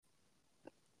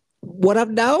What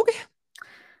up, dog?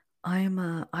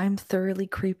 I'm thoroughly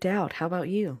creeped out. How about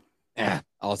you?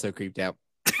 Also creeped out.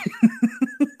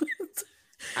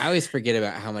 I always forget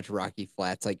about how much Rocky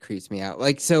Flats like creeps me out.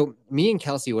 Like, so me and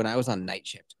Kelsey, when I was on night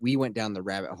shift, we went down the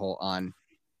rabbit hole on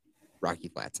Rocky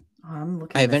Flats. I'm I looking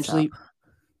this up. eventually,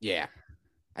 yeah,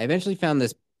 I eventually found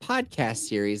this podcast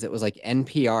series that was like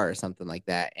NPR or something like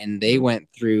that. And they Mhm. went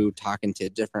through talking to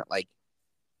different like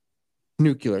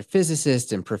nuclear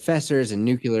physicists and professors and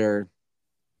nuclear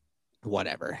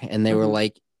whatever. And they were Mhm.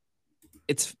 like,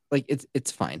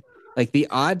 it's fine. Like the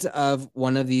odds of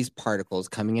one of these particles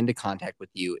coming into contact with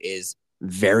you is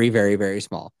very, very, very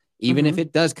small. Even if Mhm.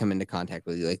 it does come into contact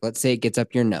with you, like let's say it gets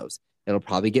up your nose, it'll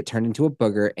probably get turned into a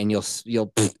booger and you'll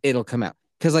it'll come out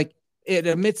because like it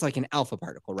emits like an alpha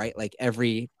particle, right? Like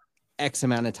every X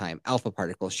amount of time, alpha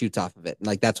particle shoots off of it, and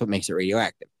like that's what makes it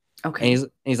radioactive. And Okay.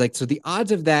 he's like, so the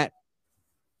odds of that,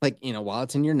 like while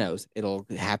it's in your nose, it'll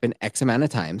happen X amount of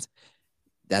times,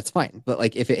 that's fine. But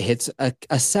like if it hits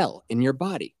a cell in your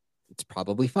body, it's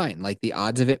probably fine. Like the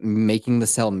odds of it making the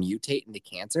cell mutate into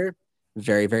cancer,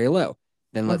 very, very low.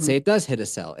 Then let's Mhm. say it does hit a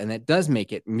cell and it does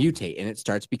make it mutate and it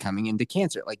starts becoming into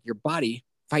cancer. Like your body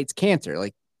fights cancer.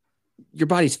 Like your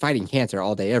body's fighting cancer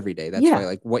all day, every day. That's why Yeah.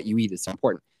 like what you eat is so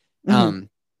important. Mhm. Um,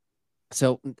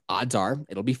 so odds are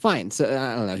it'll be fine. So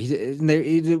I don't know.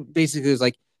 He basically was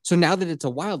like, so now that it's a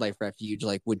wildlife refuge,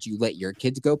 like, would you let your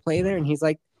kids go play there? And he's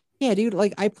like, yeah, dude.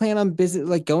 Like, I plan on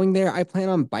like going there. I plan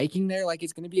on biking there. Like,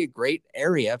 it's going to be a great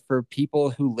area for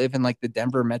people who live in like the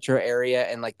Denver metro area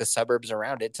and like the suburbs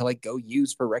around it to like go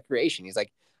use for recreation. He's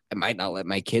like, I might not let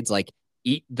my kids like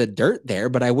eat the dirt there,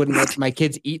 but I wouldn't let my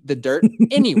kids eat the dirt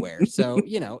anywhere. So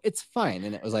it's fine.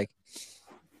 And it was like,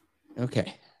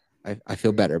 okay, I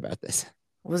feel better about this.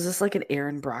 Was this like an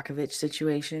Aaron Brockovich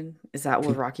situation? Is that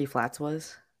what Rocky Flats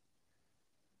was?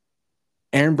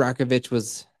 Aaron Brockovich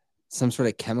was some sort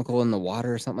of chemical in the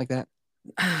water or something like that.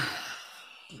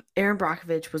 Aaron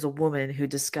Brockovich was a woman who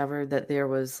discovered that there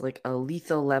was like a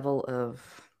lethal level of,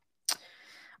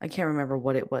 I can't remember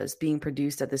what it was, being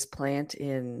produced at this plant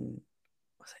in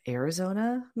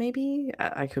Arizona, maybe?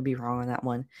 I could be wrong on that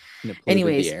one. And it polluted the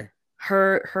Anyways, air.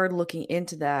 her looking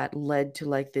into that led to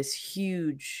like this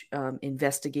huge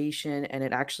investigation, and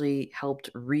it actually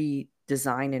helped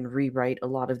redesign and rewrite a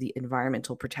lot of the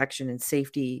environmental protection and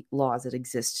safety laws that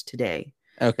exist today.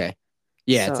 Okay.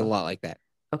 Yeah, it's a So, lot like that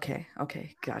okay,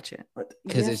 gotcha.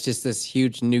 because Yeah, it's just this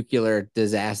huge nuclear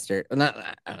disaster. Not,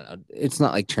 I don't know. It's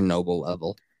not like Chernobyl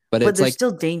level, but but it's there's like,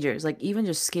 still dangers. Like even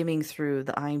just skimming through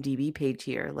the IMDb page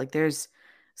here, like there's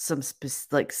some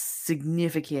like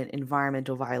significant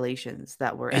environmental violations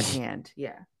that were at hand.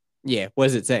 Yeah. yeah. What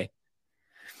does it say?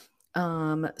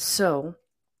 So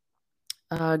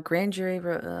grand jury,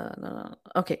 no.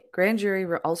 Okay. Grand jury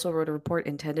also wrote a report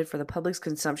intended for the public's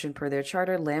consumption per their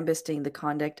charter, lambasting the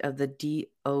conduct of the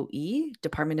DOE,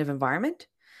 Department of Environment,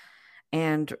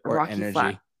 and Or Rocky Flat.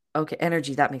 energy? Okay,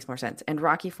 energy, that makes more sense. And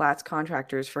Rocky Flats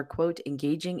contractors for quote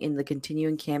engaging in the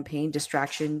continuing campaign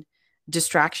distraction,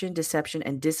 deception,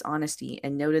 and dishonesty,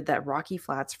 and noted that Rocky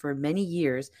Flats for many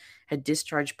years had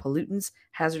discharged pollutants,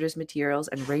 hazardous materials,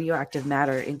 and radioactive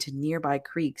matter into nearby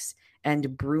creeks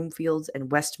and Broomfield's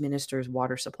and Westminster's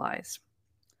water supplies.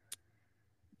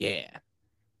 Yeah.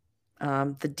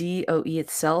 The DOE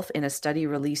itself, in a study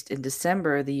released in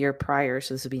December the year prior,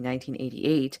 so this would be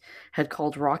 1988, had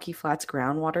called Rocky Flats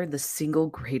groundwater the single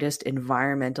greatest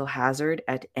environmental hazard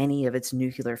at any of its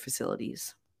nuclear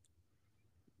facilities.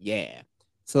 Yeah.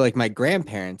 So like my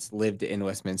grandparents lived in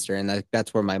Westminster, and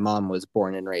that's where my mom was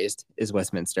born and raised is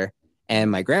Westminster.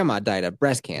 And my grandma died of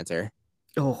breast cancer.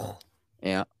 Oh,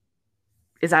 Yeah.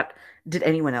 is that, did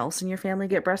anyone else in your family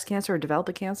get breast cancer or develop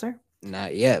a cancer?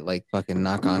 Not yet. Like fucking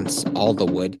knock on all the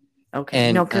wood. Okay.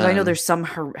 And No, because I know there's some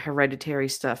hereditary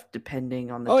stuff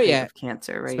depending on the oh type yeah, of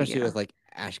cancer, right? especially Yeah. with like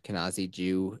Ashkenazi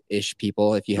Jew-ish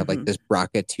people, if you have like Hmm. this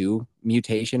BRCA2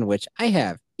 mutation, which I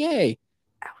have. Yay.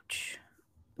 Ouch.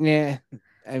 Yeah.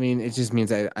 I mean, it just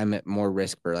means I'm at more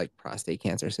risk for like prostate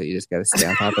cancer. So you just got to stay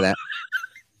on top of that.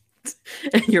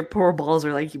 And your poor balls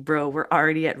are like, bro, we're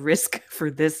already at risk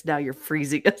for this. Now you're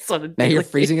freezing us on a Now you're daily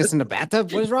freezing us basis. in the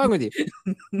bathtub. What is wrong with you?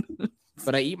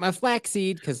 But I eat my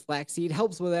flaxseed because flaxseed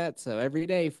helps with that. So every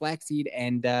day, flaxseed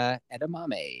and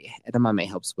edamame. Edamame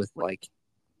helps with like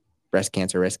breast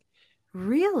cancer risk.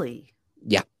 Really?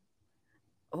 Yeah.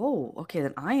 Oh, okay.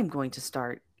 Then I am going to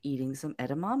start eating some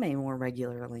edamame more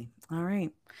regularly. All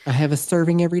right. I have a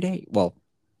serving every day. Well,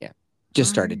 yeah. All Just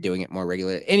started right. doing it more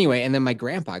regularly. Anyway, and then my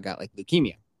grandpa got like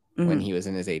leukemia when Mm-hmm. he was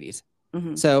in his 80s.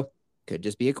 Mm-hmm. So could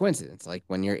just be a coincidence. Like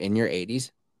when you're in your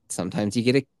 80s, sometimes you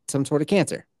get some sort of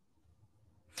cancer.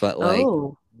 But like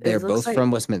Oh. They're It looks both like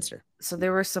from Westminster. so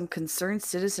there were some concerned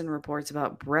citizen reports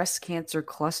about breast cancer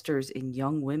clusters in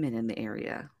young women in the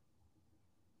area.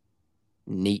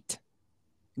 Neat.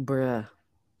 Bruh.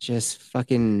 Just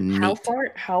fucking neat.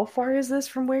 How far is this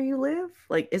from where you live?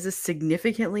 Like, is this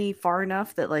significantly far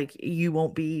enough that like you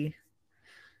won't be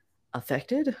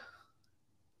affected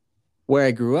Where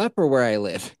I grew up or where I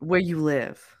live? where you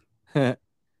live? I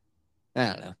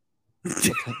don't know.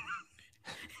 We'll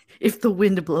If the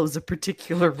wind blows a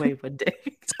particular way one day.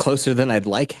 it's closer than I'd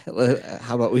like.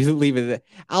 How about we leave it at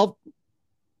I'll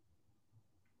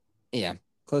yeah,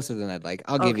 closer than I'd like.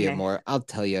 I'll give you Okay. more. I'll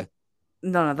tell you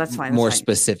No, no, that's fine. That's more fine.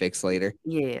 specifics later.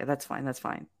 Yeah, yeah, that's fine. That's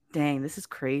fine. Dang, this is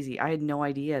crazy. I had no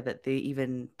idea that they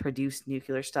even produced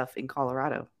nuclear stuff in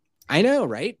Colorado. I know,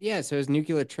 right? Yeah, so it was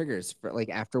nuclear triggers for like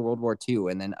after World War II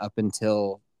and then up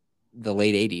until the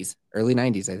late 80s, early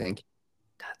 90s, I think.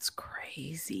 That's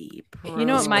crazy, You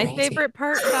know what It's my bro. crazy. favorite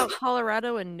part about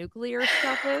Colorado and nuclear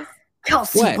stuff is?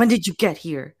 Kelsey, What? when did you get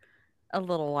here? A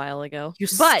little while ago. You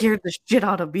But scared the shit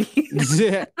out of me.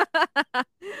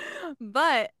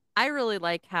 but I really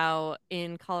like how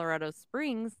in Colorado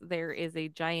Springs there is a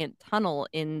giant tunnel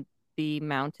in the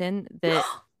mountain that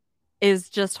is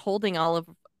just holding all of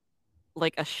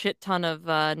like a shit ton of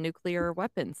nuclear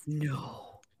weapons.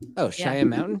 No. Oh, Cheyenne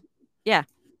Mountain? Yeah.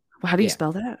 How do you Yeah.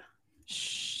 spell that?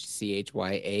 Chyanne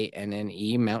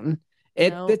Mountain.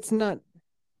 No. It's not.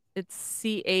 It's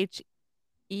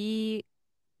CHEY.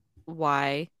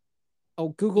 Oh,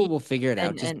 Google will figure it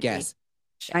out. Just NNE. guess.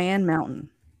 Cheyenne Mountain.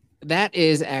 That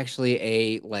is actually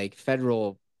a like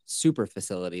federal super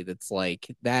facility. That's like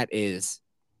that is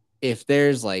if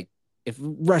there's like if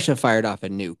Russia fired off a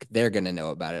nuke, they're gonna know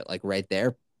about it like right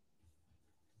there,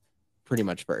 pretty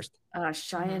much first.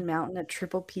 Cheyenne Mountain, a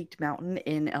triple peaked mountain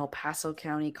in El Paso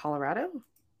County, Colorado.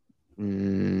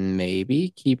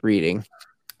 Maybe keep reading.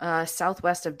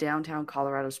 Southwest of downtown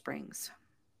Colorado Springs.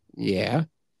 Yeah.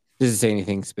 Does it say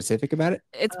anything specific about it?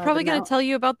 It's The probably going mount- to tell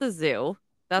you about the zoo.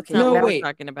 That's Okay, not No, what we're wait.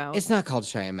 talking about. It's not called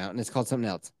Cheyenne Mountain. It's called something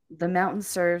else. The mountain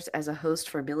serves as a host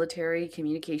for military,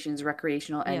 communications,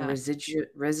 recreational, and Yeah.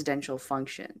 residential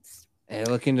functions. Hey,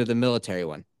 look into the military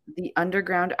one. The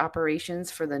underground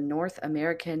operations for the North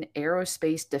American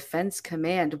Aerospace Defense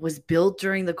Command was built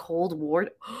during the Cold War.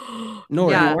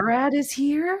 NORAD. Yeah. NORAD is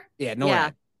here? Yeah, Yeah.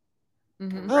 NORAD.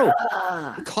 Mhm. Oh,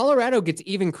 Bruh. Colorado gets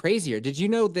even crazier. Did you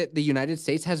know that the United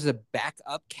States has a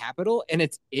backup capital and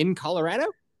it's in Colorado?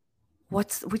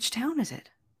 Which town is it?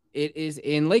 It is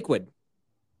in Lakewood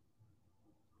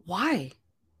Why?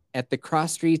 at the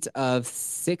cross streets of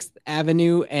 6th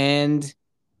Avenue and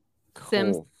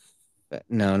Sims.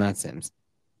 No, not Sims.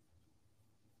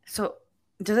 So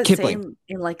does it Kipling. say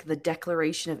in like the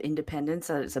Declaration of Independence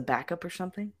that it's a backup or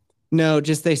something? No,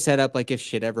 just they set up like if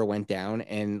shit ever went down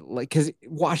and like because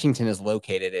Washington is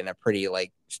located in a pretty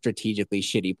like strategically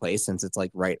shitty place since it's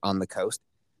like right on the coast.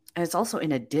 And it's also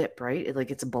in a dip, right?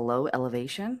 Like it's below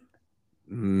elevation.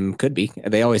 Could be.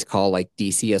 They always call like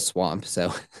DC a swamp,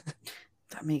 so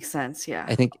That makes sense. Yeah.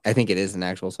 I think it is an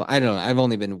actual swamp. I don't know. I've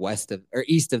only been west of or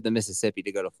east of the Mississippi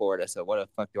to go to Florida, so what the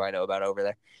fuck do I know about over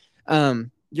there?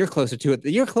 You're closer to it.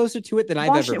 You're closer to it than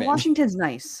I've ever been. Washington's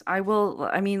nice. I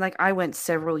mean, like I went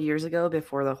several years ago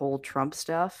before the whole Trump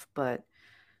stuff, but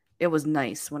it was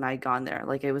nice when I gone there.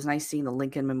 Like it was nice seeing the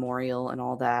Lincoln Memorial and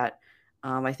all that.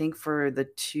 I think for the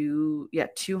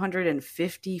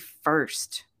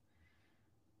 251st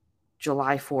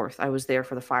July 4th, I was there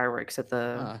for the fireworks at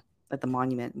the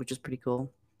monument, which is pretty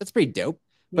cool. That's pretty dope.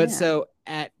 Yeah. But so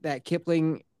at that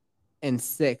Kipling and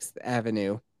 6th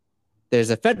Avenue, there's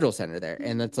a federal center there,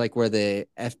 and that's like where the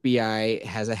FBI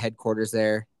has a headquarters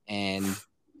there, and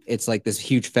it's like this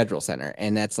huge federal center,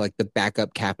 and that's like the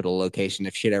backup capital location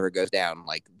if shit ever goes down.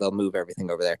 Like they'll move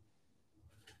everything over there.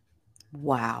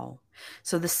 Wow.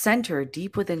 So the center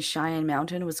deep within Cheyenne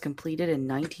Mountain was completed in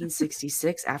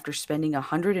 1966 after spending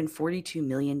 $142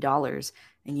 million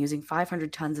and using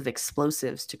 500 tons of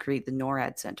explosives to create the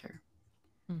NORAD Center.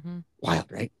 Mm-hmm. Wild,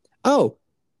 right? Oh,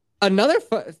 another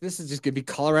this is just gonna be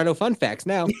Colorado fun facts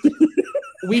now.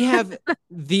 We have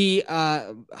the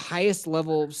highest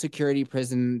level security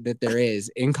prison that there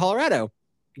is in Colorado.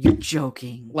 You're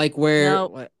joking. Like where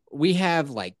Nope. we have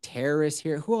like terrorists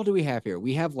here. Who all do we have here?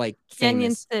 We have like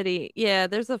Canyon famous. City. Yeah,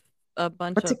 there's a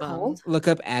bunch What's of it called? Look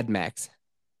up AdMax.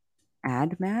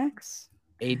 AdMax?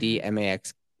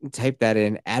 AdMax. Type that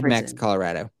in. AdMax, Prison.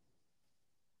 Colorado.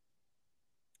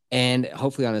 And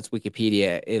hopefully on its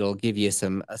Wikipedia, it'll give you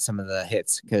some of the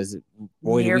hits because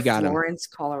boy, Near we got them. Florence,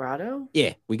 Colorado?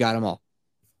 Yeah, we got them all.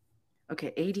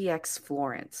 Okay, ADX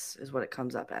Florence is what it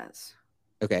comes up as.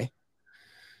 Okay.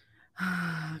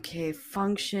 Okay,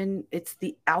 function. It's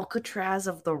the Alcatraz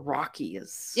of the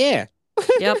Rockies. Yeah.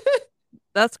 Yep,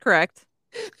 that's correct.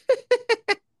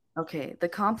 Okay, the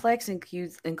complex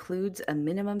includes a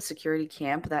minimum security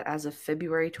camp that, as of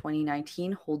February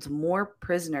 2019, holds more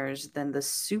prisoners than the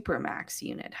Supermax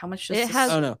unit. How much does It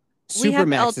has. Oh no. We have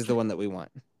Supermax is the one that we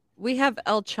want.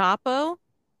 El Chapo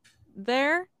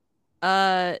there.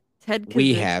 Ted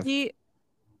We have. Kaczynski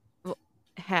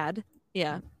had.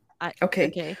 Yeah. Okay.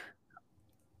 Okay.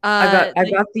 I've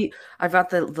The, got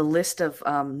the list of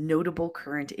notable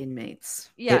current inmates.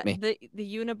 yeah, Hit me.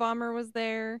 the Unabomber was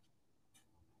there.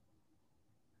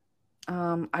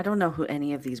 I don't know who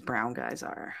any of these brown guys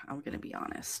are. I'm gonna be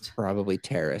honest. Probably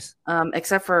terrorists.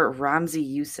 Except for Ramzi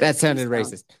Youssef. That sounded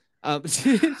racist.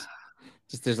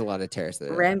 Just there's a lot of terrorists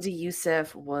there. Ramzi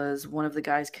Youssef was one of the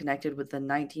guys connected with the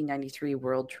 1993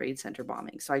 World Trade Center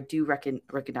bombing, so I do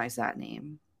recognize that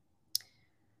name.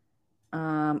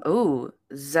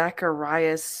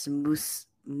 Zacharias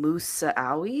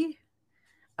Moussaoui.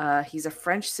 He's a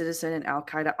French citizen and Al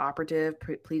Qaeda operative,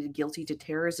 pleaded guilty to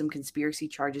terrorism conspiracy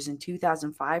charges in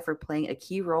 2005 for playing a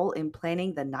key role in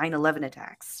planning the 9/11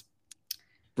 attacks.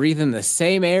 Breathing the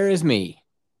same air as me.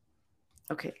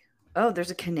 Okay. Oh,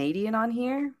 there's a Canadian on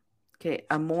here. Okay,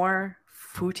 Amor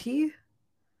Fouti,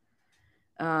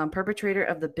 perpetrator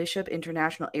of the Bishop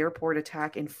International Airport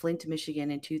attack in Flint,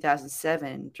 Michigan in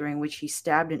 2007, during which he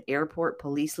stabbed an airport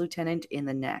police lieutenant in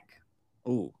the neck.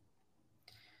 Ooh.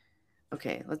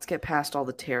 Okay, let's get past all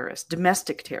the terrorists.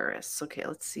 Domestic terrorists. Okay,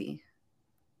 let's see.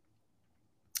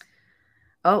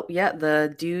 Oh, yeah,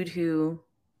 the dude who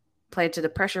planted a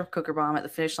pressure cooker bomb at the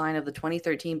finish line of the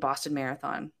 2013 Boston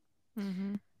Marathon.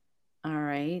 Mm-hmm. All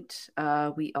right.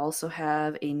 We also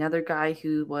have another guy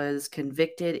who was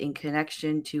convicted in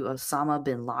connection to Osama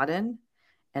bin Laden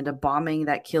and a bombing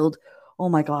that killed. Oh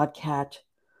my God, Kat.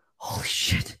 Holy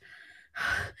shit.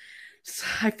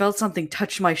 I felt something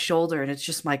touch my shoulder, and it's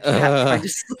just my cat trying to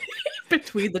sleep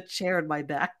between the chair and my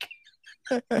back.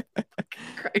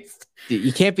 Christ. Dude,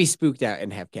 you can't be spooked out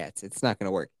and have cats. It's not going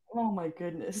to work. Oh my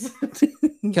goodness.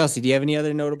 Kelsey, do you have any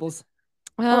other notables?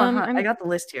 I got the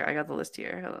list here.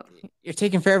 Hello. You're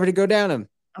taking forever to go down them.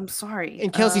 I'm sorry.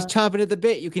 And Kelsey's chomping at the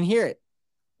bit. You can hear it.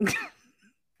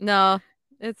 No,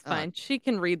 it's fine. She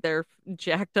can read their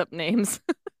jacked up names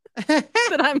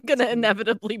that I'm going to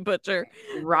inevitably butcher.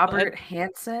 Robert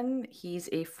Hansen. He's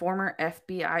a former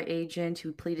FBI agent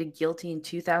who pleaded guilty in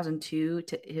 2002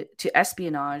 to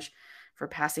espionage for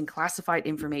passing classified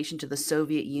information to the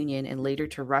Soviet Union and later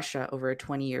to Russia over a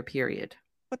 20-year period.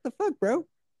 What the fuck, bro?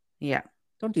 Yeah.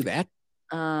 Don't do that.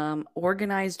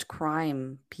 Organized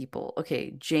crime people.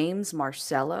 Okay, James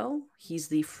Marcello. He's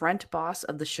the front boss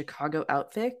of the Chicago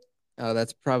outfit. Oh,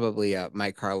 that's probably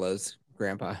Mike Harlow's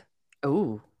grandpa.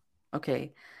 Oh,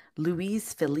 okay.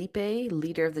 Luis Felipe,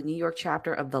 leader of the New York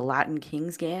chapter of the Latin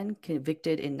Kings Gang,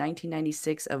 convicted in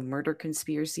 1996 of murder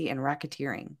conspiracy and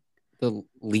racketeering. The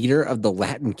leader of the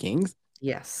Latin Kings?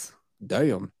 Yes.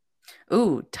 Damn.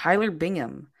 Ooh, Tyler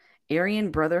Bingham,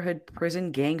 Aryan Brotherhood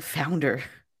prison gang founder,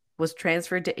 was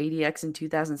transferred to ADX in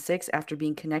 2006 after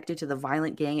being connected to the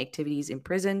violent gang activities in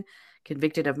prison,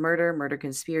 convicted of murder, murder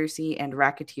conspiracy, and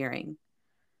racketeering.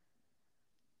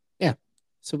 Yeah.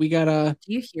 So we got Do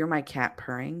you hear my cat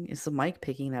purring? Is the mic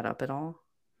picking that up at all?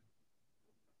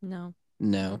 No.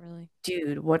 No. Really.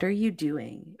 Dude, what are you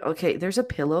doing? Okay, there's a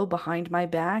pillow behind my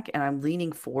back, and I'm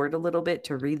leaning forward a little bit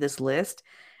to read this list.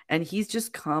 And he's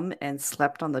just come and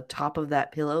slept on the top of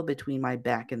that pillow between my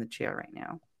back and the chair right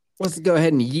now. Let's go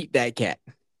ahead and yeet that cat.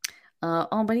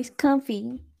 Oh, but he's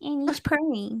comfy and he's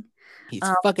purring. He's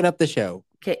fucking up the show.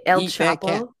 Okay, El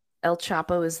Chapo. El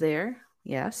Chapo is there.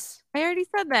 Yes. I already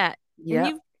said that. Yeah.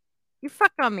 And you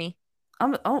fuck on me.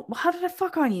 Oh, how did I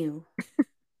fuck on you?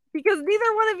 Because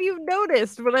neither one of you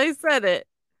noticed when I said it.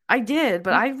 I did,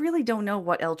 but I really don't know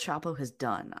what El Chapo has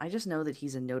done. I just know that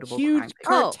he's a notable huge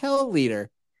cartel leader.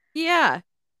 Yeah.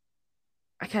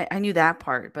 Okay, I knew that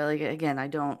part, but like again, I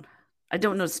don't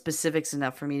know specifics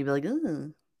enough for me to be like,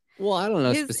 ugh. Well, I don't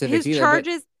know specifics his either.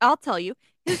 Charges, I'll tell you.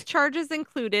 His charges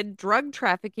included drug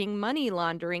trafficking, money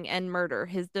laundering, and murder.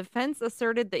 His defense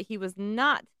asserted that he was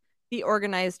not the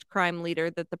organized crime leader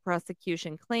that the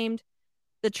prosecution claimed.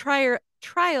 The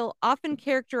trial, often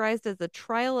characterized as a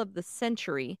trial of the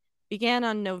century, began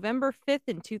on November 5th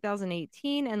in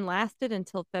 2018 and lasted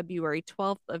until February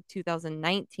 12th of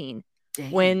 2019,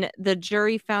 when the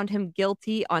jury found him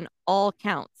guilty on all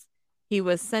counts. He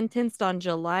was sentenced on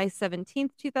July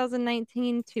 17th,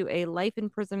 2019 to a life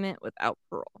imprisonment without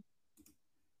parole.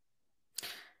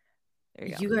 There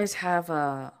you go. You guys have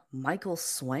Michael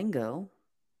Swango.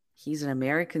 He's an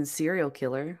American serial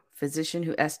killer, physician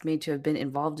who estimated to have been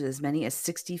involved in as many as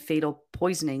 60 fatal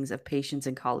poisonings of patients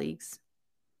and colleagues.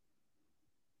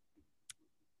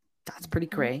 That's pretty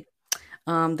cray.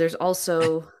 There's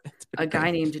also a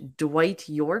guy named Dwight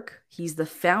York. He's the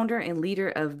founder and leader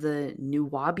of the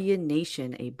Nuwaubian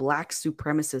Nation, a black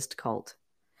supremacist cult.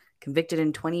 Convicted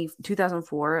in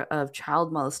 2004 of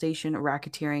child molestation,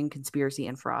 racketeering, conspiracy,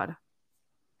 and fraud.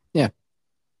 Yeah.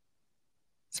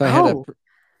 So I had a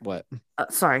what?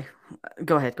 Sorry.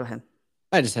 Go ahead.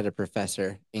 I just had a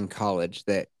professor in college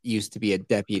that used to be a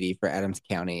deputy for Adams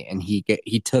County, and he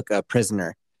took a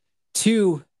prisoner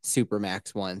to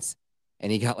Supermax once,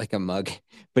 and he got like a mug.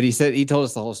 But he told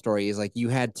us the whole story. He's like, you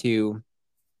had to,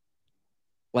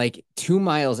 like, 2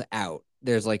 miles out,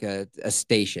 there's like a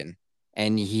station,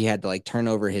 and he had to like turn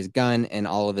over his gun and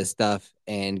all of his stuff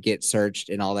and get searched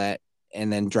and all that,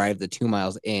 and then drive the 2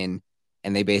 miles in.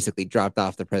 And they basically dropped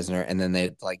off the prisoner, and then they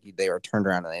were turned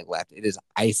around and they left. It is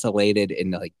isolated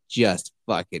and like just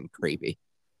fucking creepy.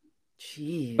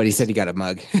 Jeez. But he said he got a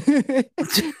mug.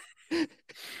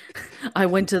 I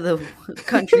went to the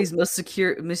country's most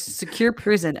secure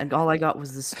prison, and all I got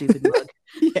was this stupid mug.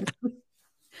 Yeah.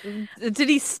 Did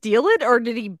he steal it, or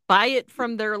did he buy it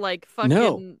from their like fucking?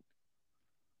 No.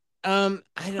 I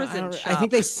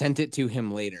think they sent it to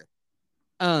him later.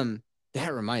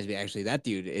 That reminds me, actually, that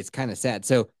dude is kind of sad.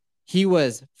 So it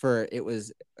was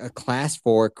a class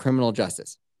for criminal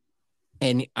justice.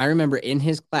 And I remember in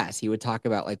his class, he would talk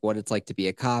about like what it's like to be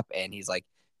a cop. And he's like,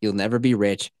 you'll never be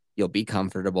rich. You'll be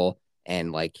comfortable.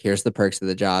 And like, here's the perks of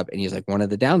the job. And he's like, one of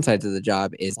the downsides of the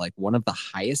job is like one of the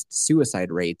highest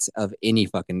suicide rates of any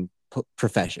fucking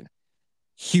profession.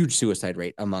 Huge suicide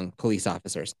rate among police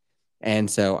officers.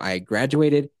 And so I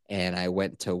graduated and I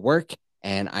went to work.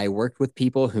 And I worked with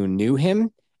people who knew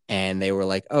him, and they were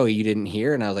like, oh, you didn't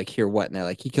hear? And I was like, hear what? And they're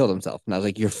like, he killed himself. And I was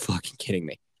like, you're fucking kidding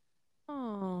me.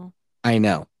 Oh. I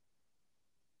know.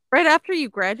 Right after you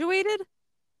graduated?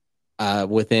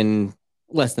 Within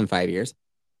less than 5 years.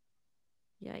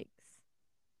 Yikes.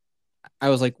 I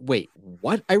was like, wait,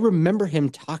 what? I remember him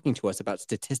talking to us about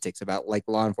statistics about like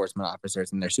law enforcement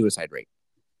officers and their suicide rate.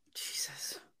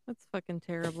 Jesus. That's fucking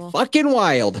terrible. Fucking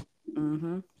wild.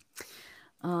 Mm-hmm.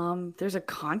 There's a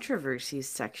controversies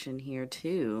section here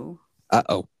too.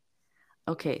 Uh-oh.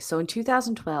 Okay, so in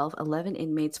 2012, 11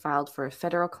 inmates filed for a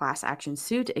federal class action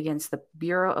suit against the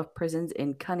Bureau of Prisons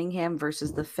in Cunningham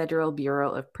versus the Federal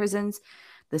Bureau of Prisons.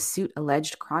 The suit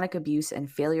alleged chronic abuse and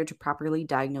failure to properly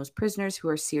diagnose prisoners who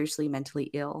are seriously mentally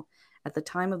ill. At the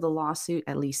time of the lawsuit,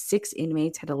 at least 6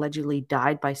 inmates had allegedly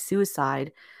died by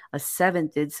suicide. A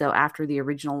 7th did so after the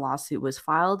original lawsuit was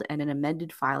filed, and an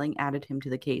amended filing added him to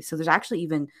the case. So there's actually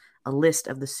even a list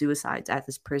of the suicides at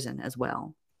this prison as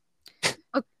well.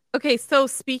 Okay, so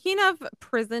speaking of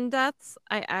prison deaths,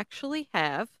 I actually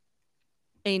have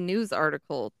a news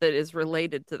article that is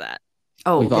related to that.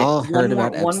 Oh, we've all heard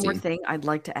about one more thing I'd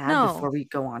like to add before we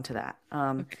go on to that.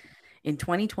 Okay. In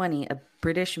 2020, a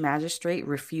British magistrate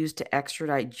refused to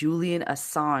extradite Julian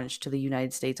Assange to the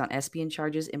United States on espionage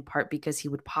charges, in part because he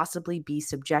would possibly be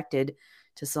subjected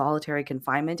to solitary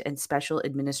confinement and special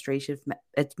administrative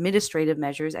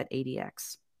measures at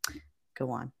ADX. Go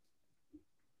on.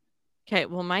 Okay,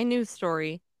 well, my news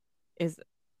story is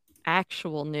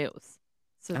actual news.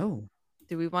 So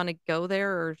do we want to go there,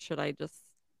 or should I just...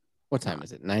 What time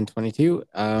is it?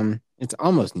 9:22? It's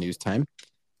almost news time.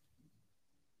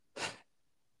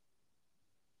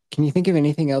 Can you think of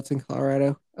anything else in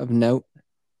Colorado of note?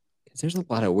 Because there's a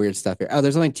lot of weird stuff here. Oh,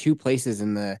 there's only 2 places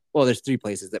there's 3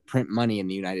 places that print money in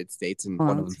the United States, and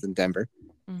one of them's in Denver.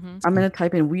 Mm-hmm. I'm going to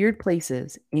type in weird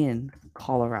places in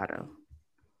Colorado.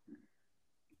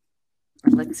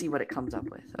 Let's see what it comes up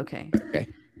with. Okay.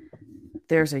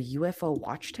 There's a UFO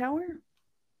watchtower.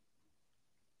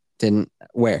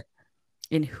 Where?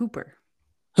 In Hooper.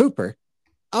 Hooper?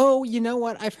 Oh, you know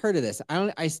what? I've heard of this.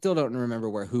 I still don't remember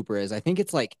where Hooper is. I think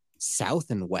it's like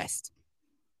south and west.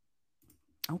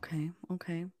 Okay.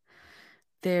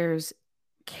 There's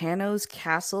Cano's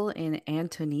Castle in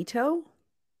Antonito.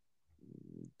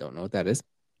 Don't know what that is.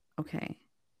 Okay.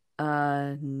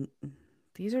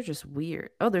 These are just weird.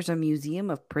 Oh, there's a museum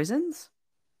of prisons?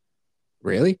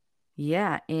 Really?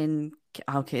 Yeah,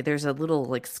 there's a little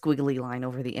like squiggly line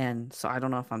over the end. So I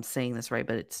don't know if I'm saying this right,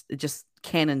 but it's just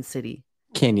Canyon City.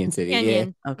 Canyon City.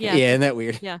 Canyon. Yeah. Okay. Yeah, isn't that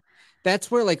weird? Yeah. That's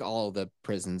where like all the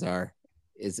prisons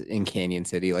is in Canyon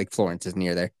City. Like Florence is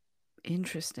near there.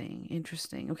 Interesting.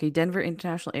 Okay, Denver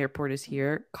International Airport is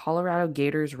here. Colorado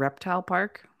Gators Reptile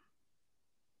Park.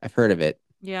 I've heard of it.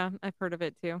 Yeah, I've heard of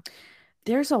it too.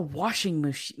 There's a washing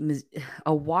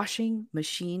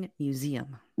machine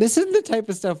museum. This is the type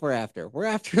of stuff we're after. We're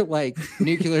after like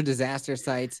nuclear disaster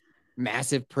sites,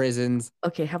 massive prisons.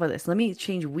 Okay, how about this? Let me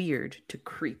change weird to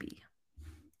creepy.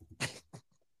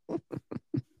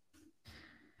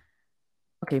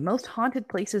 Okay, most haunted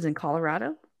places in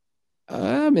Colorado.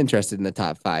 I'm interested in the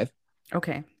top 5.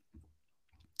 Okay.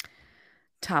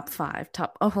 Top 5.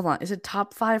 Oh, hold on. Is it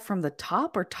top 5 from the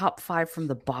top or top 5 from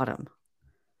the bottom?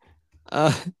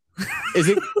 Is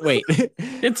it? Wait,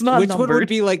 it's not which numbered. one would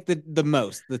be like the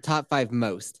most, the top 5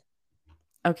 most?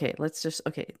 Okay,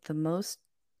 the most.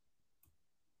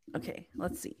 Okay,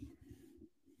 let's see.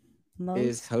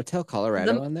 Is Hotel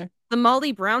Colorado on there? The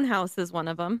Molly Brown house is one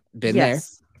of them. Been there.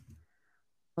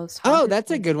 Oh,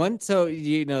 that's a good one. So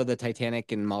you know the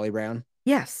Titanic and Molly Brown?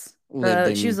 Yes.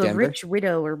 She was a rich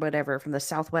widow or whatever from the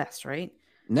Southwest, right?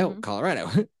 No,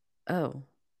 Colorado. Oh.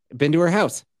 Been to her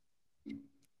house.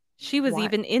 She was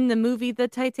even in the movie The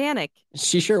Titanic.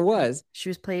 She sure was. She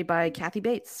was played by Kathy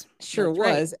Bates. Sure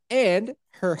was. Right. And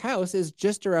her house is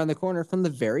just around the corner from the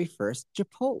very first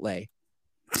Chipotle.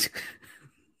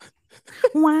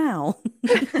 Wow.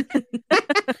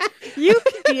 You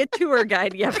could be a tour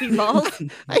guide, Yuppie Balls.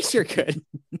 I sure could.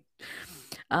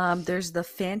 There's the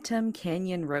Phantom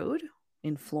Canyon Road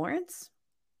in Florence.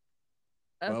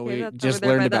 Okay, well, we just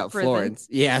learned about Florence.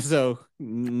 Yeah, so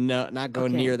no, not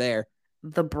going near there.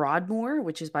 The Broadmoor,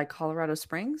 which is by Colorado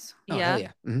Springs. Oh,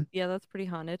 yeah. Mm-hmm. Yeah, that's pretty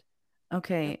haunted.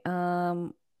 Okay.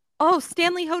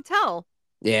 Stanley Hotel.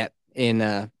 Yeah,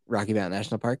 in Rocky Mountain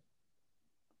National Park.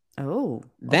 Oh.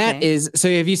 That is,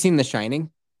 so have you seen The Shining?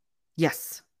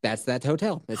 Yes. That's that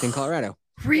hotel. It's in Colorado.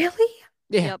 Really?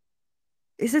 Yeah. Yep.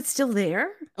 Is it still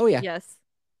there? Oh, yeah. Yes.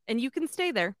 And you can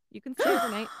stay there. You can stay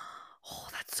overnight. Oh,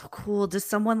 that's so cool. Does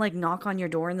someone like knock on your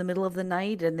door in the middle of the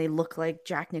night and they look like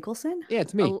Jack Nicholson? Yeah,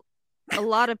 it's me. A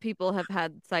lot of people have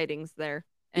had sightings there.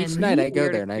 Each night I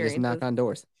go there and I just knock on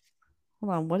doors.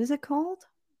 Hold on. What is it called?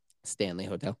 Stanley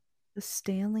Hotel. The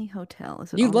Stanley Hotel.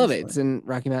 Is it You'd love it. It's in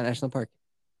Rocky Mountain National Park.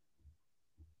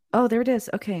 Oh, there it is.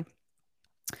 Okay.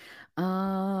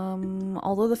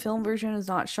 Although the film version is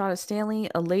not shot as Stanley,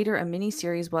 a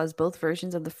miniseries was. Both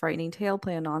versions of the frightening tale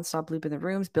play a nonstop loop in the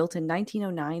rooms. Built in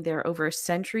 1909, there are over a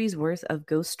century's worth of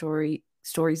ghost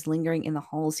stories lingering in the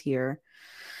halls here,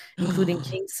 including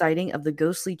King's sighting of the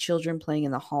ghostly children playing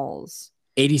in the halls.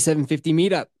 8750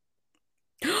 meetup.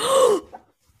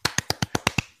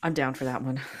 I'm down for that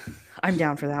one.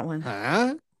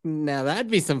 Huh? Now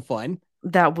that'd be some fun.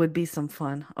 That would be some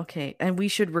fun. Okay. And we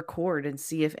should record and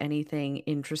see if anything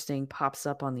interesting pops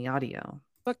up on the audio.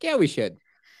 Fuck yeah, we should.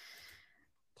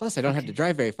 Plus, I don't have to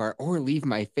drive very far or leave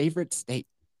my favorite state.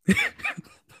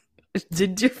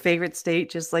 Did your favorite state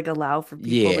just like allow for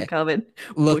people to come and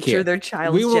butcher their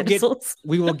child's genitals?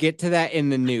 We will get to that in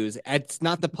the news. It's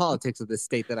not the politics of the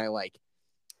state that I like.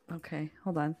 Okay,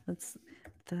 hold on. That's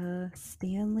the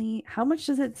Stanley. How much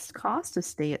does it cost to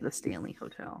stay at the Stanley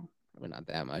Hotel? Probably not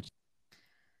that much.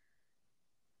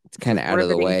 It's kind of out of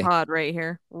the way. Riveting pod right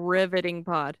here. Riveting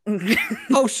pod.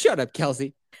 Oh, shut up,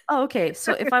 Kelsey. Oh, okay.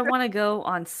 So if I want to go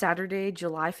on Saturday,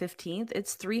 July 15th,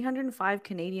 it's 305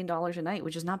 Canadian dollars a night,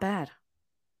 which is not bad.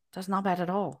 That's not bad at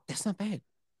all. That's not bad.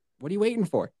 What are you waiting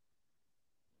for?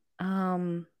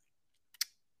 I'm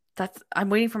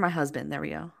waiting for my husband. There we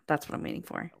go. That's what I'm waiting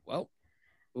for. Well,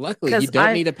 luckily you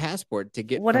don't need a passport to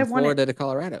get from Florida to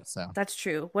Colorado. So that's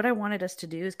true. What I wanted us to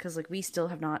do is because we still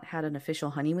have not had an official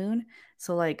honeymoon.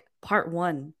 So part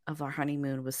 1 of our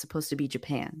honeymoon was supposed to be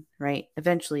Japan, right?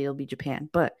 Eventually it'll be Japan.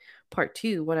 But part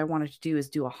 2, what I wanted to do is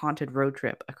do a haunted road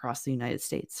trip across the United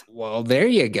States. Well, there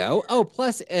you go. Oh,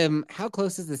 plus, how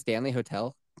close is the Stanley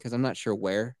Hotel? Because I'm not sure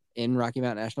where in Rocky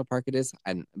Mountain National Park it is.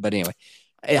 But anyway,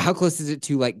 how close is it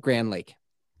to Grand Lake?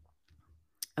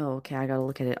 Oh, okay. I gotta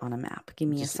look at it on a map. Give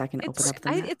me a second. Open up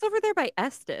the map. It's over there by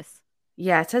Estes.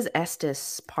 Yeah, it says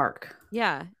Estes Park.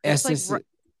 Yeah, it's Estes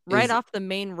right off the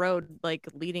main road,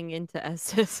 leading into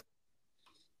Estes.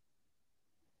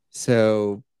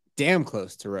 So damn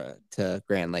close to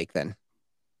Grand Lake then.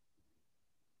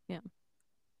 Yeah.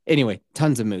 Anyway,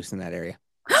 tons of moose in that area.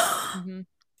 Mm-hmm.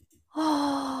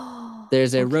 Oh.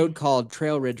 There's a road called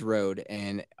Trail Ridge Road,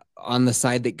 and on the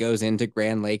side that goes into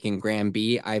Grand Lake and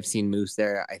Granby, I've seen moose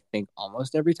there, I think,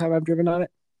 almost every time I've driven on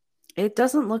it. It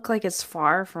doesn't look like it's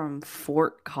far from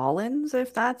Fort Collins,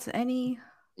 if that's any.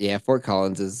 Yeah, Fort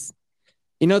Collins is...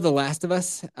 The Last of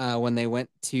Us, when they went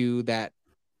to that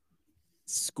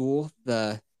school,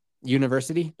 the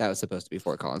university, that was supposed to be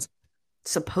Fort Collins.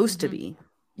 Supposed to be?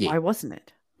 Yeah. Why wasn't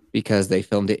it? Because they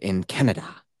filmed it in Canada.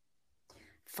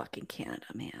 Fucking Canada,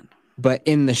 man. But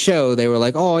in the show, they were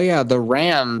like, "Oh yeah, the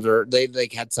Rams," or they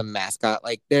had some mascot.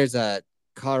 There's a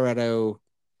Colorado,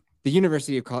 the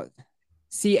University of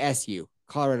CSU,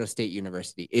 Colorado State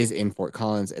University, is in Fort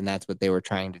Collins, and that's what they were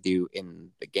trying to do in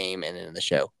the game and in the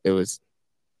show. It was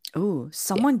Oh,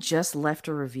 someone just left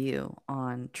a review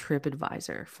on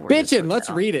TripAdvisor for this bitchin'. Let's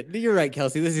hotel. read it. You're right,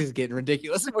 Kelsey. This is getting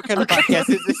ridiculous. What kind of podcast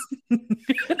is this?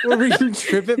 We're reading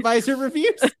TripAdvisor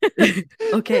reviews.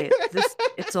 Okay,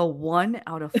 it's a 1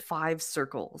 out of 5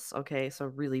 circles. Okay, so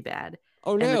really bad.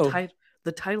 Oh And no.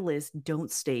 the title is "Don't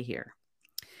Stay Here."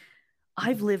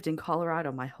 I've lived in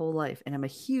Colorado my whole life, and I'm a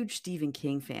huge Stephen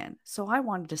King fan. So I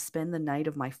wanted to spend the night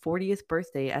of my 40th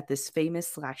birthday at this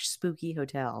famous/spooky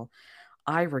hotel.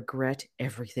 I regret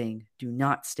everything. Do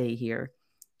not stay here.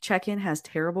 Check-in has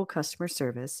terrible customer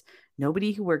service.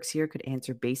 Nobody who works here could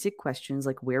answer basic questions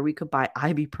like where we could buy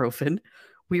ibuprofen.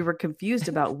 We were confused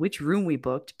about which room we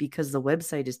booked because the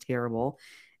website is terrible.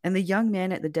 And the young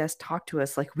man at the desk talked to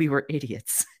us like we were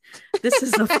idiots. This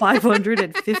is a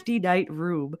 550 night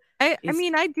room. I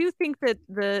mean, I do think that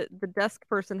the desk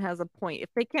person has a point. If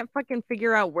they can't fucking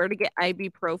figure out where to get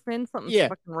ibuprofen, something's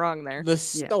fucking wrong there. The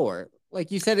store. Like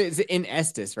you said, it's in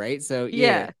Estes, right? So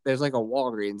there's like a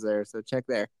Walgreens there. So check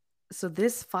there. So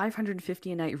this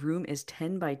 550 a night room is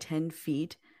 10 by 10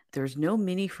 feet. There's no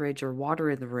mini fridge or water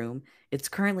in the room. It's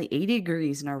currently 80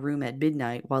 degrees in our room at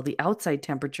midnight, while the outside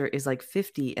temperature is like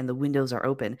 50 and the windows are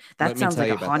open. That sounds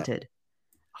like a haunted.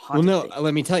 Well, no,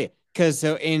 let me tell you. Because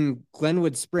so in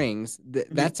Glenwood Springs,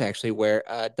 that's actually where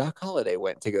Doc Holliday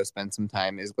went to go spend some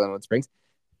time, is Glenwood Springs.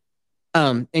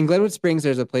 In Glenwood Springs,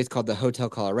 there's a place called the Hotel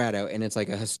Colorado, and it's like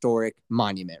a historic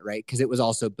monument, right? Because it was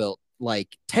also built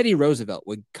like Teddy Roosevelt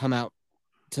would come out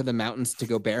to the mountains to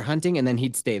go bear hunting, and then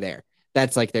he'd stay there.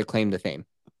 That's like their claim to fame.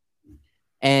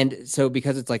 And so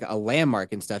because it's like a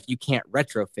landmark and stuff, you can't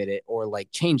retrofit it or like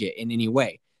change it in any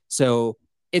way. So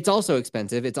it's also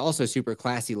expensive. It's also super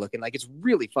classy looking. Like it's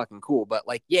really fucking cool. But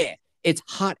like, yeah, it's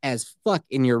hot as fuck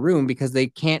in your room because they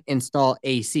can't install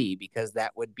AC because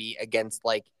that would be against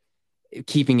like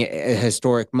keeping it a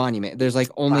historic monument. There's like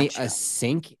only a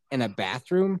sink and a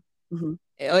bathroom. Mm-hmm.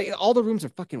 Like all the rooms are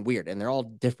fucking weird and they're all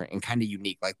different and kind of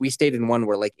unique. Like we stayed in one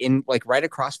where like in like right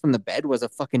across from the bed was a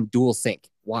fucking dual sink.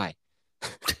 Why?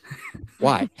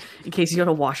 Why? In case you got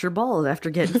to wash your balls after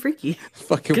getting freaky.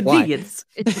 Fucking convenience.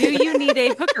 Why? Do you need a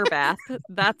hooker bath?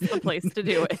 That's the place to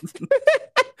do it.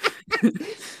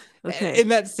 Okay. In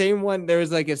that same one, there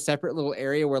was like a separate little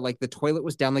area where like the toilet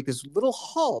was down like this little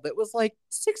hall that was like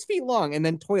 6 feet long and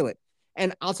then toilet.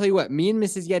 And I'll tell you what, me and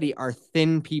Mrs. Yeti are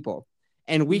thin people.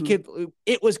 And we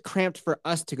it was cramped for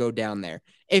us to go down there.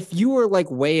 If you were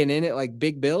like weighing in at like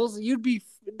big bills,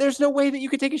 there's no way that you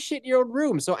could take a shit in your own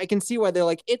room. So I can see why they're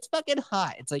like, it's fucking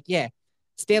hot. It's like, yeah,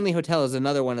 Stanley Hotel is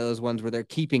another one of those ones where they're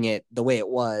keeping it the way it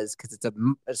was because it's a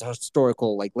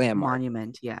historical like landmark.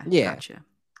 Monument. Yeah. Gotcha.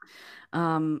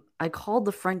 I called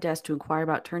the front desk to inquire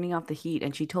about turning off the heat,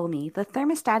 and she told me the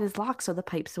thermostat is locked so the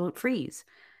pipes won't freeze.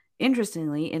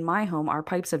 Interestingly, in my home, our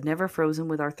pipes have never frozen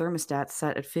with our thermostat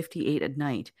set at 58 at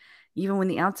night, even when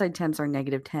the outside temps are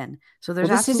 -10. So there's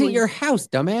this isn't your house,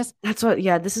 dumbass. That's what,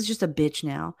 this is just a bitch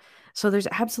now. So there's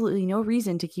absolutely no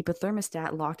reason to keep a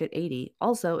thermostat locked at 80.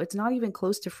 Also, it's not even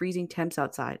close to freezing temps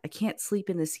outside. I can't sleep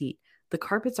in this heat. The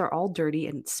carpets are all dirty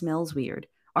and it smells weird.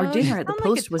 Our dinner at the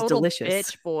Post was delicious.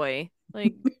 Bitch boy.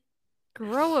 Like,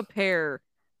 grow a pair.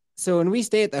 So when we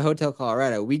stay at the Hotel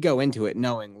Colorado, we go into it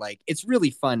knowing like it's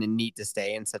really fun and neat to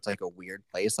stay in such like a weird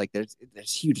place. Like there's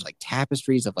huge like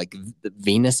tapestries of like the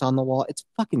Venus on the wall. It's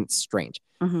fucking strange,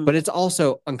 but it's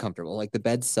also uncomfortable. Like the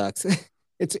bed sucks.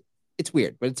 It's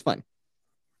weird, but it's fun.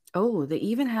 Oh,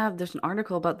 there's an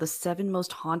article about the 7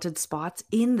 most haunted spots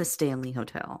in the Stanley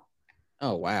Hotel.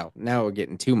 Oh, wow. Now we're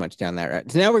getting too much down that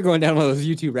route. So now we're going down one of those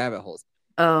YouTube rabbit holes.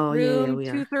 Oh, Room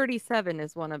yeah. 237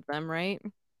 is one of them, right?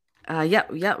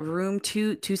 Yeah. Room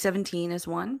 217 is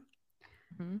one.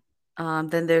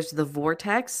 Then there's the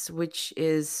Vortex, which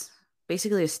is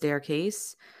basically a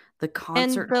staircase. The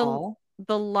concert hall.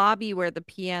 The lobby where the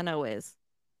piano is.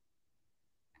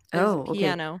 There's a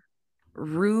piano. Okay.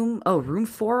 Room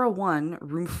 401,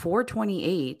 room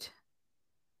 428.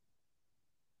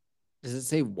 Does it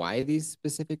say why these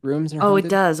specific rooms are haunted? It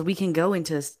does. We can go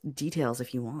into details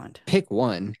if you want. Pick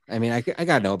one. I mean, I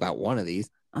gotta know about one of these.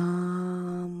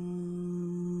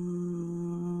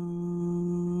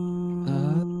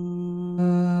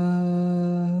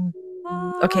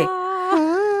 Okay.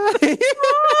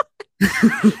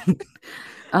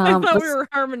 I thought we were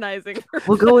harmonizing.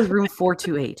 We'll go with room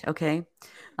 428, okay?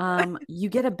 You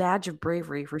get a badge of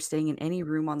bravery for staying in any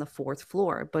room on the 4th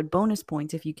floor, but bonus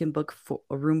points if you can book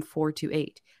a room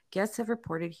 428. Guests have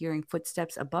reported hearing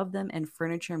footsteps above them and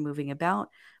furniture moving about,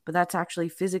 but that's actually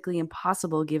physically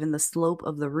impossible given the slope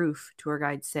of the roof, tour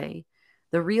guides say.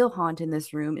 The real haunt in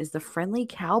this room is the friendly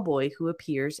cowboy who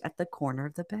appears at the corner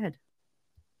of the bed.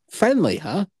 Friendly,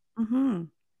 huh? Mm-hmm.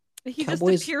 He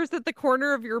Cowboys- just appears at the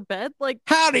corner of your bed, like,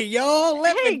 Howdy, y'all.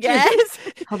 Let hey me guys.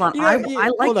 Hold on, You know, I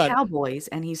like hold on. cowboys,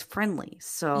 and he's friendly.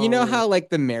 So You know how like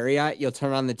the Marriott, you'll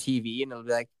turn on the TV and it'll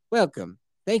be like, "Welcome,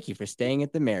 thank you for staying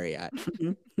at the Marriott.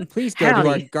 Please go to our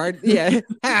Howdy. garden." Yeah,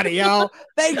 howdy, y'all.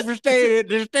 Thanks for staying at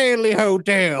the Stanley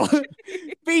Hotel.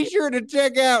 Be sure to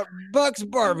check out Buck's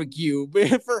Barbecue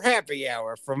for happy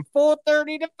hour from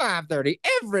 4:30 to 5:30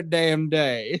 every damn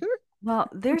day. Well,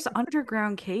 there's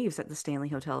underground caves at the Stanley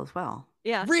Hotel as well.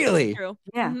 Yeah, Really? true.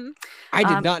 Yeah. Mhm. I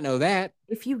did not know that.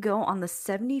 If you go on the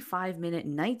 75-minute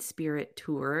Night Spirit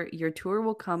tour, your tour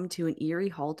will come to an eerie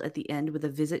halt at the end with a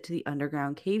visit to the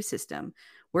underground cave system.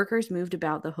 Workers moved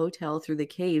about the hotel through the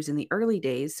caves in the early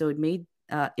days, so it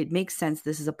makes sense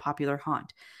this is a popular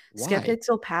haunt. Why? Skeptics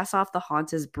will pass off the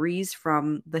haunts as breeze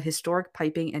from the historic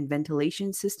piping and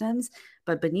ventilation systems,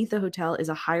 but beneath the hotel is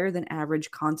a higher than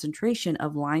average concentration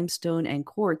of limestone and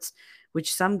quartz,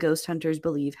 which some ghost hunters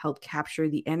believe help capture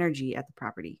the energy at the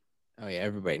property. Oh yeah,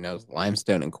 everybody knows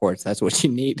limestone and quartz. That's what you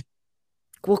need.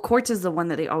 Well, quartz is the one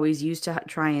that they always use to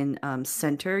try and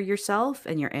center yourself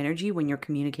and your energy when you're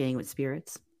communicating with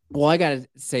spirits. Well, I gotta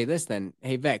say this then.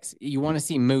 Hey Vex, you want to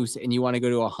see moose and you want to go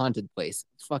to a haunted place?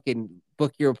 Fucking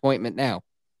book your appointment now.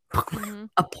 Mhm.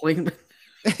 Appointment.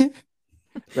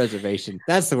 Reservation.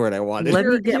 That's the word I wanted. Let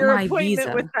me get Your my appointment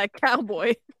visa. with that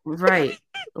cowboy. Right.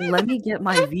 Let me get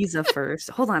my visa first.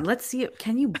 Hold on. Let's see.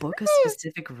 Can you book a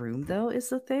specific room, though, is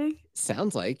the thing?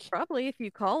 Sounds like. Probably if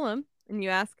you call them and you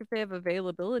ask if they have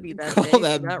availability that Call day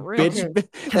that for that room. bitch.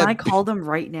 Okay. Can I call them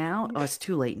right now? Oh, it's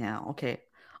too late now. Okay.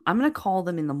 I'm going to call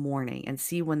them in the morning and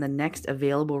see when the next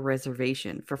available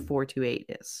reservation for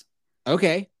 428 is.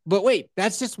 Okay, but wait,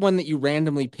 that's just one that you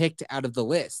randomly picked out of the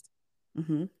list.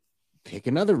 Mm-hmm. Pick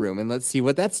another room and let's see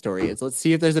what that story is. Let's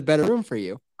see if there's a better room for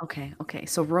you. Okay.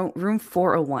 So room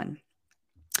 401.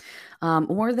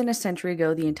 More than a century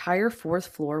ago, the entire fourth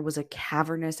floor was a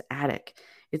cavernous attic.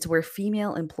 It's where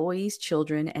female employees,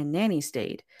 children, and nannies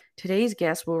stayed. Today's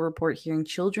guests will report hearing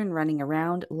children running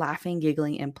around, laughing,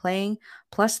 giggling, and playing.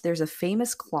 Plus, there's a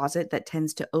famous closet that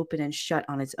tends to open and shut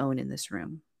on its own in this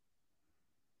room.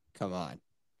 Come on.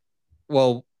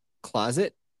 Well,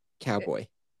 closet, cowboy.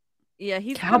 Yeah,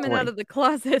 he's coming out Cowboy. of the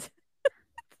closet.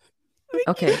 We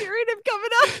Okay. keep hearing him coming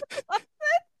out of the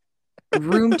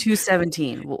closet. Room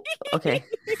 217. Well, okay.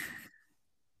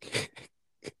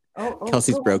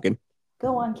 Kelsey's broken.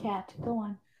 Go on, cat. Go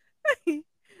on.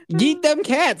 Yeet them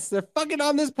cats. They're fucking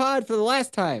on this pod for the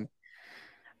last time.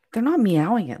 They're not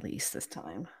meowing at least this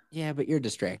time. Yeah, but you're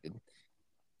distracted.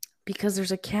 Because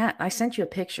there's a cat. I sent you a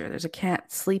picture. There's a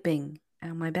cat sleeping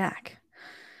on my back.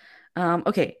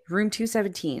 Okay, room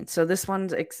 217. So this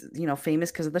one's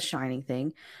famous because of the Shining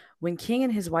thing. When King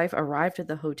and his wife arrived at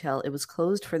the hotel, it was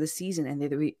closed for the season,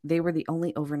 and they were the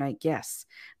only overnight guests.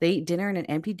 They ate dinner in an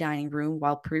empty dining room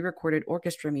while pre-recorded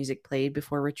orchestra music played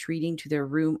before retreating to their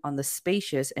room on the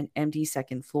spacious and empty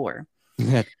second floor.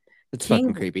 That's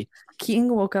fucking creepy.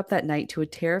 King woke up that night to a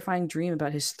terrifying dream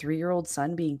about his 3-year-old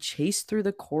son being chased through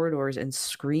the corridors and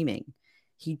screaming.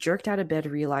 He jerked out of bed,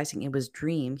 realizing it was a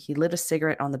dream. He lit a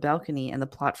cigarette on the balcony, and the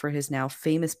plot for his now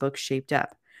famous book shaped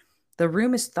up. The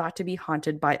room is thought to be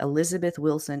haunted by Elizabeth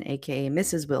Wilson, aka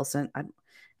Mrs. Wilson,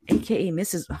 aka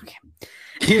Mrs.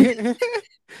 Okay.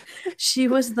 She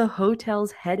was the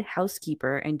hotel's head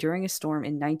housekeeper, and during a storm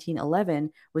in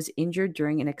 1911 was injured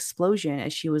during an explosion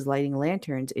as she was lighting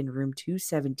lanterns in room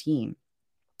 217.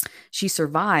 She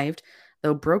survived,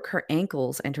 though broke her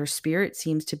ankles, and her spirit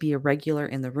seems to be irregular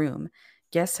in the room.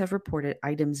 Guests have reported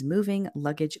items moving,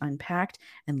 luggage unpacked,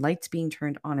 and lights being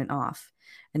turned on and off.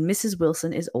 And Mrs.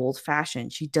 Wilson is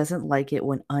old-fashioned. She doesn't like it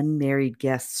when unmarried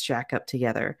guests shack up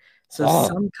together. So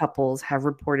some couples have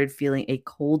reported feeling a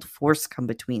cold force come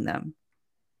between them.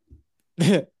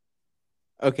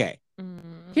 Okay.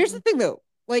 Here's the thing, though.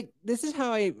 Like, this is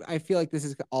how I feel like this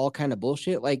is all kind of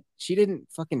bullshit. Like, she didn't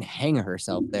fucking hang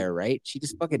herself there, right? She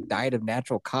just fucking died of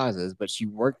natural causes, but she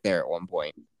worked there at one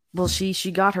point. Well, she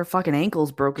got her fucking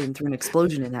ankles broken through an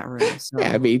explosion in that room. So.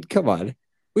 Yeah, I mean, come on.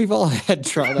 We've all had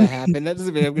trauma happen. That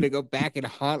doesn't mean I'm going to go back and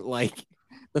haunt, like,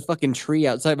 the fucking tree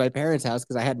outside my parents' house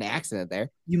because I had an accident there.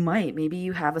 You might. Maybe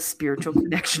you have a spiritual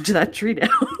connection to that tree now.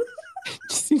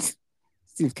 seems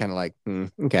kind of like,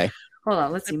 okay. Hold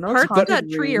on, let's see. Parts of that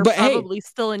tree are probably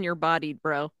still in your body,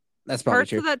 bro. That's probably Parts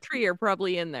true. of that tree are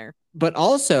probably in there. But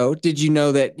also, did you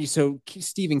know that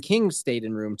Stephen King stayed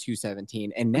in room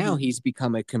 217 and now Mhm. he's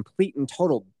become a complete and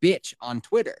total bitch on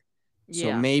Twitter. So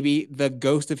Yeah. maybe the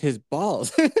ghost of his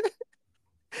balls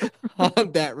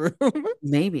haunt that room.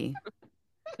 Maybe.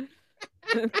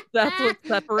 That's what's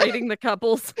separating the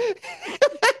couples.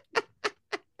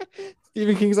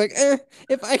 Stephen King's like,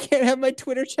 if I can't have my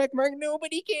Twitter check mark,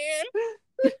 nobody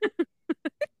can.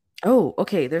 Oh,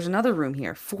 okay. There's another room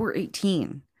here,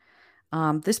 418.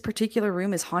 This particular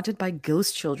room is haunted by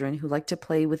ghost children who like to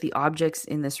play with the objects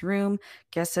in this room.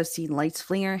 Guests have seen lights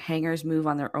flicker, hangers move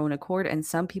on their own accord, and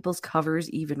some people's covers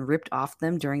even ripped off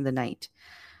them during the night.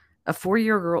 A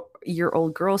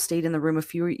 4-year-old girl stayed in the room a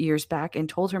few years back and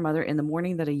told her mother in the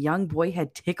morning that a young boy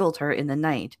had tickled her in the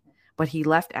night, but he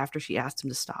left after she asked him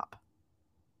to stop.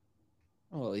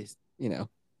 Well, at least,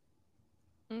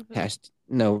 Mhm.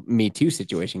 no Me Too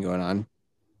situation going on.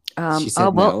 She said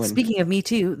Well, no. And speaking of Me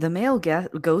Too, the male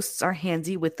ghosts are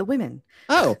handsy with the women.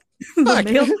 oh, the fuck.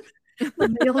 male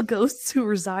The male ghosts who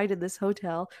reside in this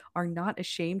hotel are not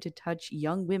ashamed to touch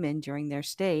young women during their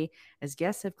stay, as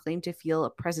guests have claimed to feel a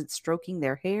presence stroking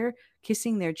their hair,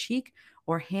 kissing their cheek,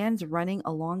 or hands running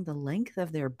along the length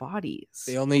of their bodies.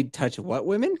 They only touch what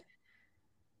women?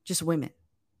 Just women.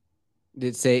 Did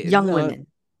it say Young women.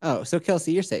 Oh, so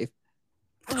Kelsey, you're safe.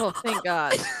 Oh, thank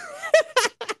God.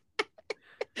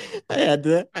 I had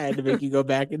to make you go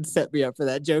back and set me up for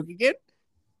that joke again.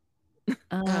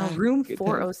 Room good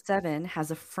 407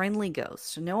 has a friendly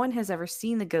ghost. No one has ever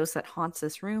seen the ghost that haunts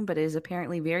this room, but it is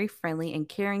apparently very friendly and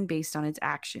caring based on its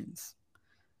actions.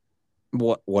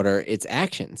 What are its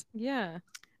actions? Yeah.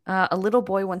 A little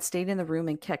boy once stayed in the room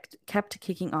and kept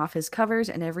kicking off his covers,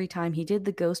 and every time he did,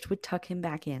 the ghost would tuck him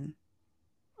back in.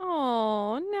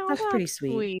 Oh, no, That's pretty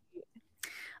sweet.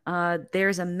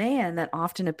 There's a man that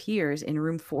often appears in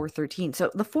room 413.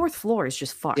 So the fourth floor is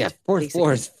just fucked. Yeah, fourth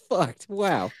floor basically. is fucked.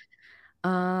 Wow.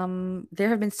 There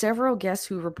have been several guests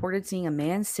who reported seeing a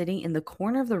man sitting in the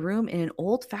corner of the room in an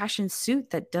old-fashioned suit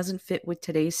that doesn't fit with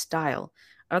today's style.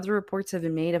 Other reports have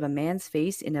been made of a man's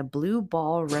face in a blue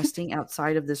ball resting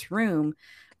outside of this room,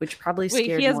 which probably Wait,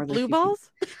 scared he has more than blue people.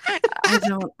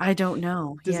 balls? I don't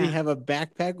know. Does he have a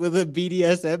backpack with a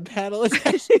BDSM paddle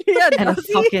attached? Yeah, and a does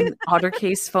he? fucking otter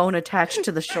case phone attached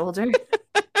to the shoulder?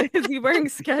 Is he wearing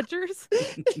Skechers?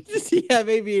 Does he have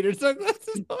aviator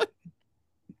sunglasses on?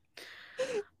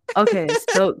 Okay,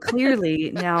 so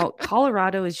clearly now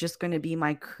Colorado is just going to be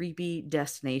my creepy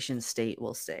destination state,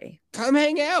 we'll say. Come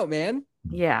hang out, man.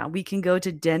 Yeah, we can go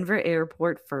to Denver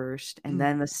Airport first, and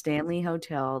then the Stanley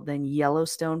Hotel, then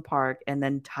Yellowstone Park, and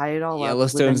then tie it all up with a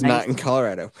Yellowstone's not nice... in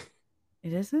Colorado.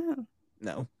 It isn't?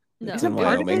 No. No, It's in Isn't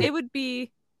part of Wyoming. it would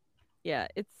be. Yeah,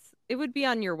 it would be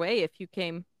on your way if you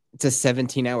came It's a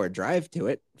 17-hour drive to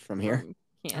it from here. from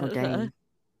Oh, Canada. dang.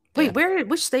 Wait, Yeah.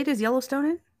 which state is Yellowstone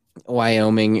in?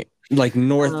 Wyoming, like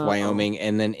North Oh. Wyoming,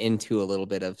 and then into a little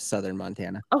bit of southern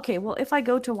Montana. Okay, well, if I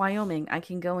go to Wyoming, I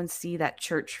can go and see that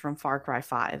church from Far Cry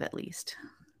 5 at least.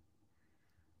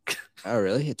 Oh,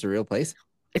 really? It's a real place?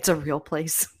 It's a real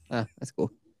place Oh, that's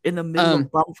cool. in the middle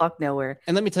of bumfuck nowhere.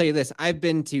 And let me tell you this, I've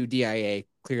been to DIA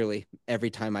clearly every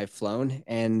time I've flown,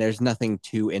 and there's nothing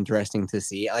too interesting to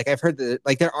see. Like I've heard that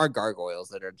like there are gargoyles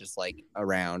that are just like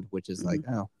around, which is like,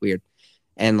 oh, weird.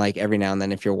 And like every now and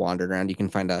then, if you're wandering around, you can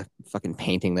find a fucking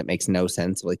painting that makes no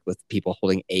sense, like with people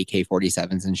holding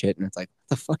AK-47s and shit. And it's like,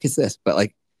 what the fuck is this? But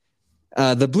like,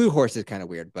 the blue horse is kind of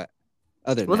weird. But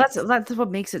other than Well, that, that's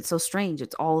what makes it so strange.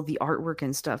 It's all the artwork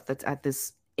and stuff that's at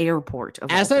this airport.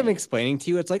 Of as all I'm things. explaining to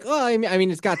you, it's like, oh, I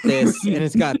mean, it's got this and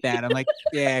it's got that. I'm like,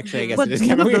 yeah, actually, I guess But it is none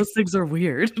kind of of weird. those things are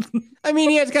weird. I mean,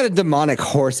 yeah, it's got a demonic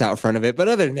horse out front of it, but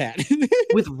other than that,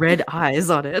 With red eyes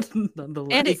on it,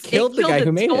 nonetheless. And it killed the guy its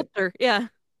who made it. sculptor. Yeah,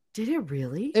 Did it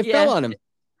really? it Yeah. fell on him.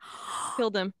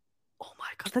 killed him. Oh my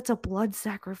god, that's a blood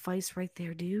sacrifice right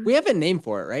there, dude. We have a name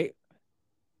for it, right?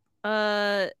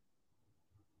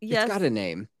 Yes, It's got a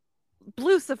name.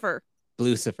 Lucifer.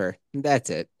 Lucifer. That's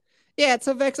it. Yeah,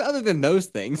 so Vex, other than those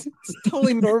things, it's a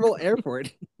totally normal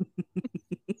airport.